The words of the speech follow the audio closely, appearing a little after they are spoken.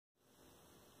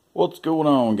What's going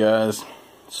on, guys?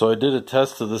 So I did a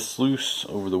test of this sluice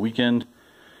over the weekend.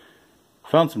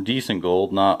 Found some decent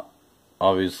gold,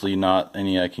 obviously not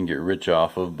any I can get rich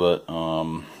off of, but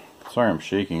sorry I'm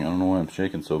shaking. I don't know why I'm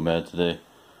shaking so bad today.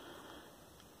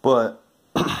 But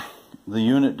the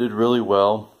unit did really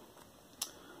well.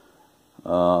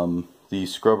 The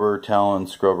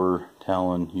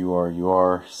Talon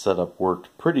UR setup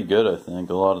worked pretty good, I think.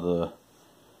 A lot of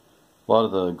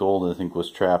the gold, I think,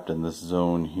 was trapped in this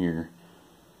zone here.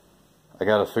 I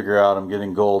gotta figure out, I'm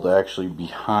getting gold actually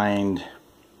behind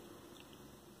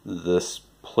this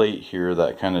plate here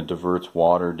that kind of diverts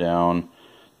water down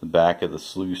the back of the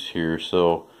sluice here,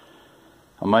 so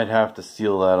I might have to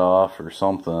seal that off or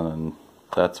something, and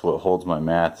that's what holds my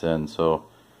mats in. So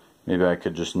maybe I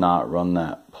could just not run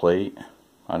that plate,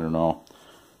 I don't know,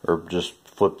 or just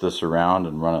flip this around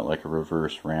and run it like a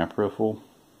reverse ramp riffle.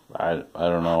 I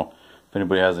don't know. If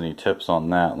anybody has any tips on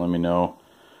that, let me know.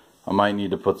 I might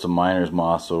need to put some miner's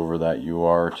moss over that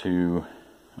UR too.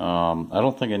 I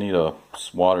don't think I need a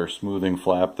water smoothing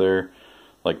flap there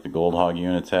like the Gold Hog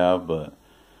units have, but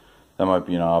that might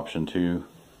be an option too.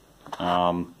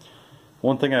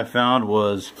 One thing I found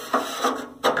was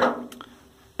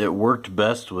it worked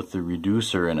best with the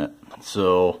reducer in it.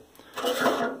 So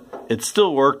it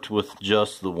still worked with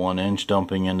just the 1 inch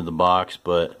dumping into the box,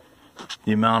 but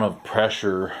the amount of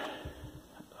pressure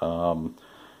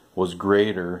was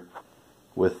greater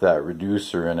with that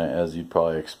reducer in it, as you'd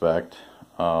probably expect.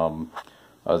 I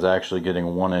was actually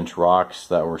getting 1 inch rocks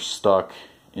that were stuck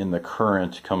in the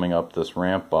current coming up this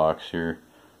ramp box here,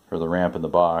 or the ramp in the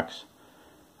box.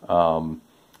 I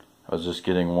was just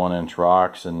getting 1 inch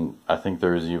rocks, and I think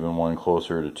there was even one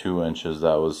closer to 2 inches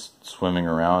that was swimming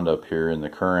around up here in the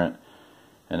current,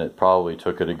 and it probably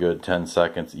took it a good 10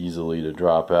 seconds easily to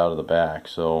drop out of the back.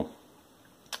 So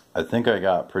I think I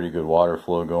got pretty good water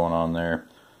flow going on there,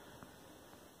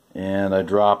 and I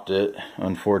dropped it.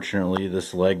 Unfortunately,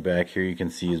 this leg back here you can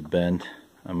see is bent.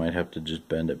 I might have to just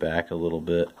bend it back a little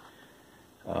bit,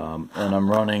 and I'm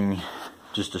running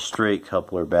just a straight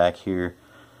coupler back here,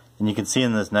 and you can see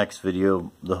in this next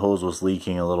video the hose was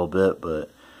leaking a little bit,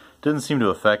 but didn't seem to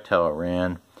affect how it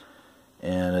ran,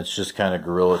 and it's just kind of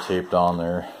Gorilla taped on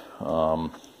there.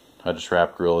 I just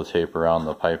wrapped Gorilla tape around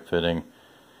the pipe fitting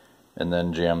and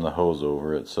then jam the hose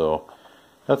over it, so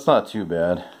that's not too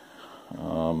bad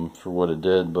for what it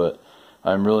did. But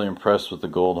I'm really impressed with the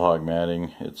Gold Hog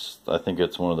matting. I think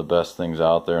it's one of the best things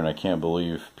out there, and I can't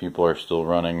believe people are still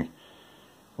running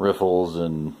riffles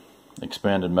and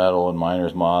expanded metal and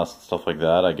miner's moss and stuff like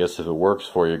that. I guess if it works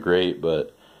for you, great,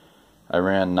 but I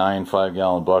ran 9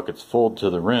 5-gallon buckets full to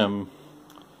the rim,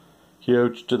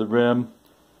 huge to the rim.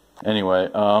 Anyway,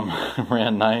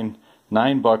 ran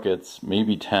nine buckets,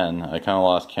 maybe 10, I kind of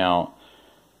lost count,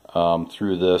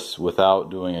 through this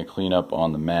without doing a cleanup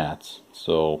on the mats.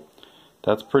 So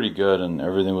that's pretty good, and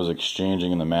everything was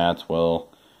exchanging in the mats well,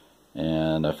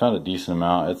 and I found a decent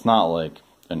amount. It's not like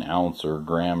an ounce or a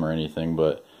gram or anything,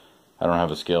 but I don't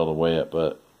have a scale to weigh it,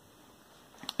 but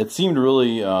it seemed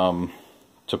really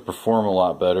to perform a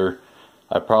lot better.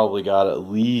 I probably got at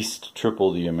least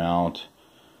triple the amount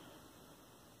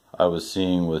I was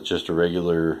seeing with just a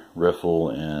regular riffle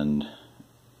and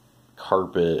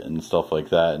carpet and stuff like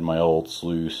that in my old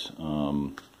sluice.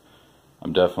 I'm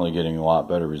definitely getting a lot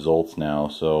better results now,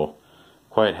 so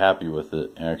quite happy with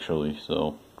it actually.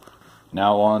 So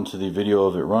now on to the video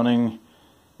of it running,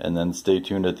 and then stay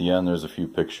tuned at the end. There's a few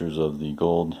pictures of the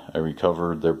gold I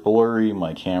recovered. They're blurry.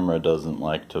 My camera doesn't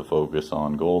like to focus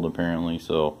on gold apparently,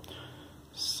 so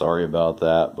sorry about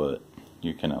that, but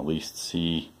you can at least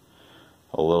see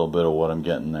a little bit of what I'm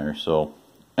getting there. So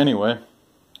anyway,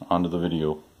 on to the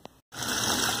video.